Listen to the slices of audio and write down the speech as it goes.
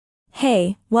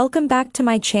Hey, welcome back to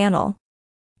my channel.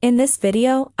 In this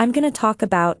video, I'm gonna talk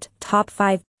about top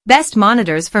 5 best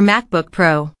monitors for MacBook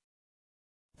Pro.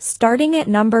 Starting at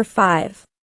number 5.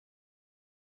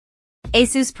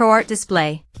 ASUS ProArt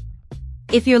display.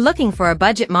 If you're looking for a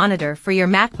budget monitor for your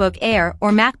MacBook Air or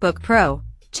MacBook Pro,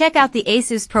 check out the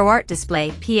ASUS ProArt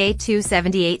display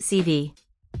PA278CV.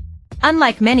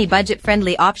 Unlike many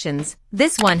budget-friendly options,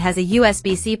 this one has a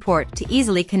USB-C port to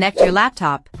easily connect your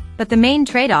laptop, but the main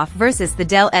trade-off versus the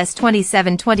Dell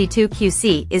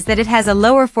S2722QC is that it has a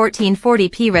lower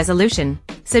 1440p resolution,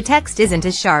 so text isn't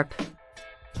as sharp.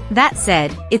 That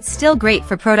said, it's still great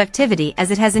for productivity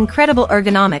as it has incredible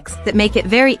ergonomics that make it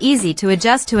very easy to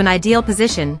adjust to an ideal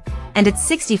position, and its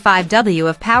 65W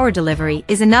of power delivery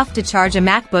is enough to charge a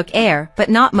MacBook Air but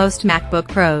not most MacBook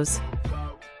Pros.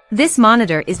 This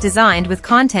monitor is designed with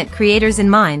content creators in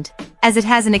mind, as it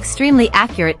has an extremely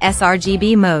accurate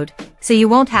sRGB mode, so you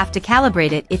won't have to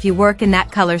calibrate it if you work in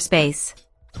that color space.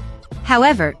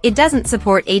 However, it doesn't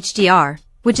support HDR,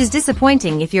 which is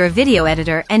disappointing if you're a video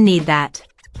editor and need that.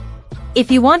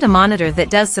 If you want a monitor that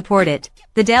does support it,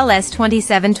 the Dell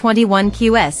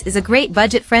S2721QS is a great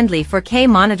budget-friendly 4K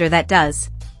monitor that does,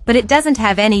 but it doesn't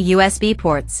have any USB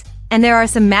ports, and there are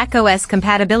some macOS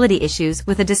compatibility issues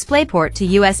with a DisplayPort to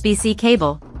USB-C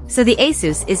cable, so the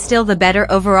ASUS is still the better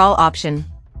overall option.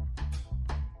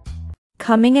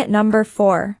 Coming at number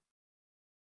 4.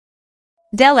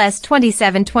 Dell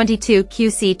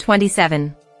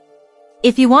S2722QC27.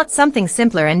 If you want something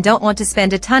simpler and don't want to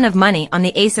spend a ton of money on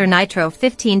the Acer Nitro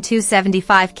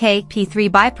 15275K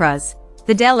P3 BiPros,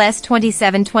 the Dell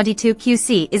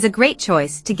S2722QC is a great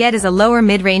choice to get as a lower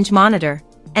mid-range monitor,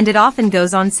 and it often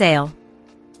goes on sale.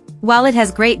 While it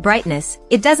has great brightness,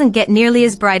 it doesn't get nearly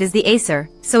as bright as the Acer,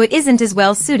 so it isn't as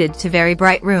well suited to very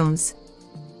bright rooms.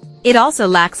 It also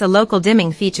lacks a local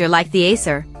dimming feature like the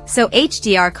Acer, so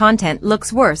HDR content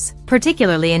looks worse,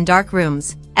 particularly in dark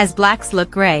rooms, as blacks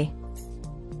look gray.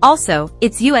 Also,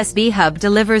 its USB hub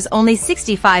delivers only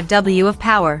 65W of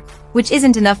power, which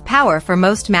isn't enough power for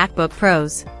most MacBook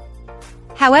Pros.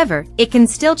 However, it can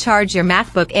still charge your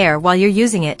MacBook Air while you're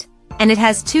using it, and it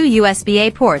has 2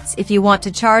 USB-A ports if you want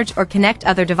to charge or connect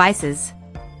other devices.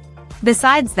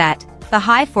 Besides that, the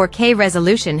high 4K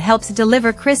resolution helps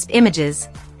deliver crisp images,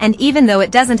 and even though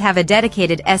it doesn't have a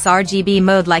dedicated sRGB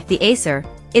mode like the Acer,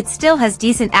 it still has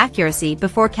decent accuracy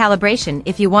before calibration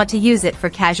if you want to use it for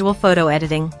casual photo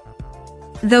editing.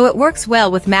 Though it works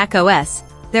well with macOS,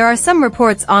 there are some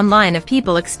reports online of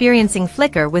people experiencing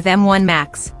flicker with M1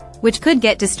 Macs, which could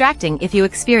get distracting if you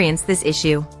experience this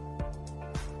issue.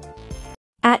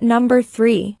 At number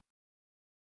 3.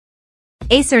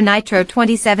 Acer Nitro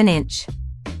 27-inch.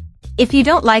 If you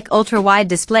don't like ultra-wide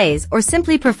displays or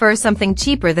simply prefer something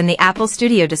cheaper than the Apple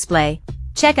Studio display,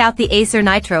 check out the Acer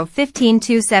Nitro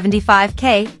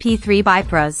 15275K P3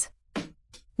 BiPros.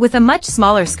 With a much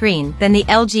smaller screen than the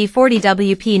LG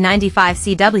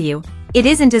 40WP95CW, it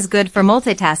isn't as good for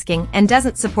multitasking and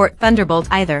doesn't support Thunderbolt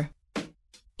either.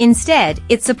 Instead,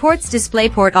 it supports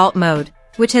DisplayPort Alt mode,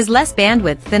 which has less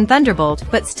bandwidth than Thunderbolt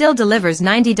but still delivers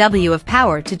 90W of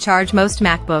power to charge most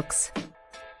MacBooks.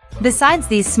 Besides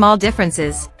these small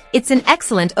differences, it's an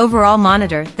excellent overall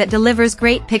monitor that delivers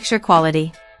great picture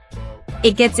quality.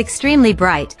 It gets extremely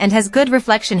bright and has good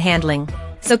reflection handling,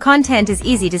 so content is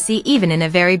easy to see even in a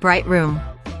very bright room.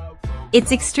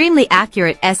 Its extremely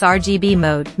accurate sRGB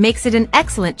mode makes it an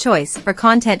excellent choice for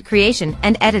content creation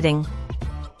and editing.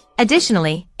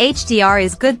 Additionally, HDR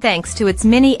is good thanks to its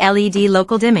mini LED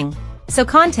local dimming, so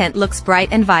content looks bright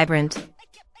and vibrant.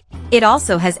 It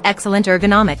also has excellent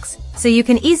ergonomics, so you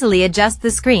can easily adjust the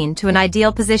screen to an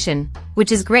ideal position,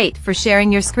 which is great for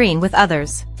sharing your screen with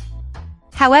others.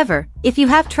 However, if you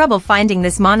have trouble finding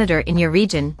this monitor in your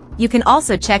region, you can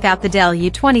also check out the Dell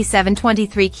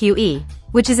U2723QE,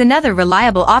 which is another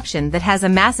reliable option that has a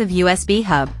massive USB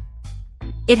hub.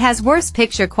 It has worse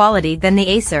picture quality than the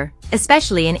Acer,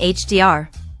 especially in HDR.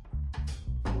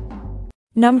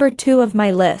 Number 2 of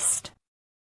my list.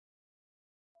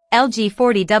 LG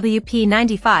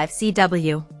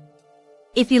 40WP95CW.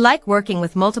 If you like working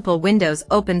with multiple windows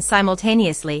open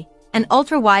simultaneously, an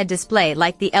ultra-wide display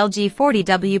like the LG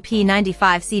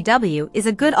 40WP95CW is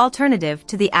a good alternative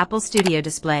to the Apple Studio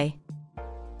display.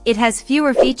 It has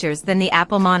fewer features than the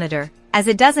Apple monitor, as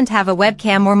it doesn't have a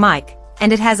webcam or mic,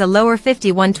 and it has a lower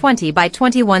 5120 by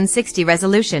 2160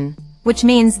 resolution, which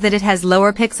means that it has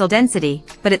lower pixel density,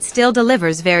 but it still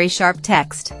delivers very sharp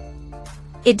text.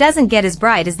 It doesn't get as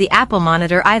bright as the Apple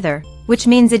monitor either, which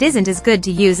means it isn't as good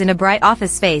to use in a bright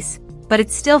office space, but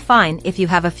it's still fine if you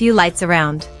have a few lights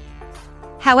around.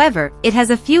 However, it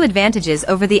has a few advantages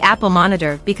over the Apple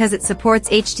monitor because it supports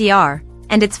HDR,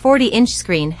 and its 40-inch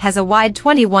screen has a wide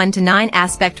 21:9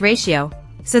 aspect ratio,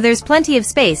 so there's plenty of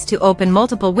space to open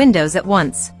multiple windows at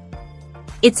once.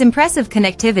 Its impressive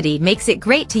connectivity makes it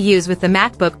great to use with the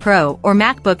MacBook Pro or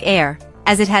MacBook Air,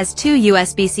 as it has two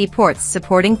USB-C ports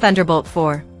supporting Thunderbolt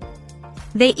 4.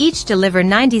 They each deliver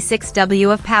 96 W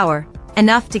of power,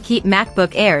 enough to keep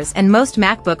MacBook Airs and most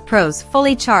MacBook Pros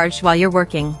fully charged while you're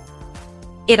working.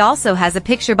 It also has a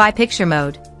picture-by-picture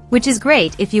mode, which is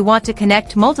great if you want to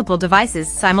connect multiple devices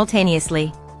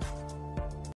simultaneously.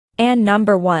 And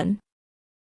number 1.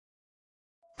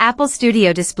 Apple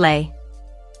Studio Display.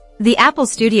 The Apple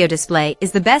Studio Display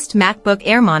is the best MacBook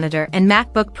Air monitor and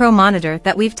MacBook Pro monitor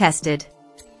that we've tested.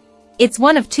 It's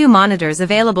one of two monitors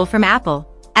available from Apple,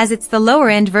 as it's the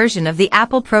lower-end version of the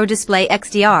Apple Pro Display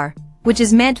XDR, which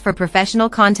is meant for professional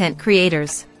content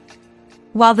creators.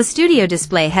 While the Studio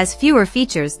Display has fewer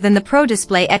features than the Pro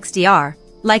Display XDR,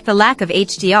 like the lack of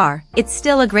HDR, it's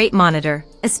still a great monitor,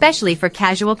 especially for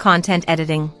casual content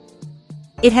editing.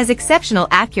 It has exceptional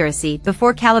accuracy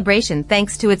before calibration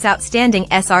thanks to its outstanding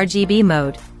sRGB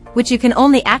mode, which you can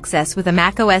only access with a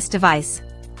macOS device.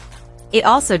 It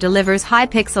also delivers high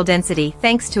pixel density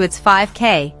thanks to its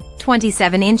 5K,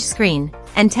 27-inch screen,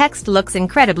 and text looks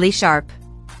incredibly sharp.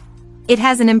 It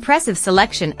has an impressive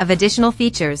selection of additional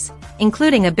features,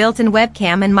 including a built-in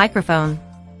webcam and microphone.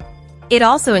 It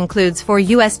also includes 4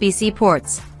 USB-C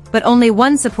ports, but only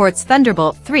one supports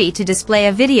Thunderbolt 3 to display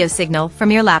a video signal from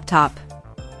your laptop.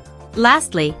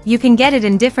 Lastly, you can get it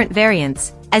in different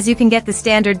variants, as you can get the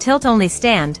standard tilt-only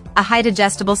stand, a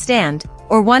height-adjustable stand,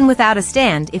 or one without a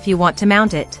stand if you want to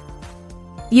mount it.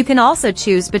 You can also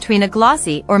choose between a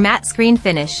glossy or matte screen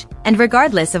finish, and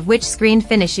regardless of which screen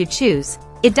finish you choose,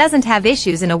 it doesn't have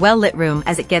issues in a well-lit room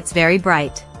as it gets very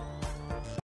bright.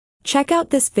 Check out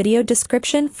this video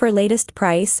description for latest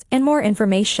price and more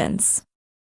informations.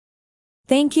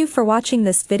 Thank you for watching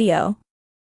this video.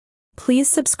 Please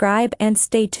subscribe and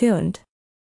stay tuned.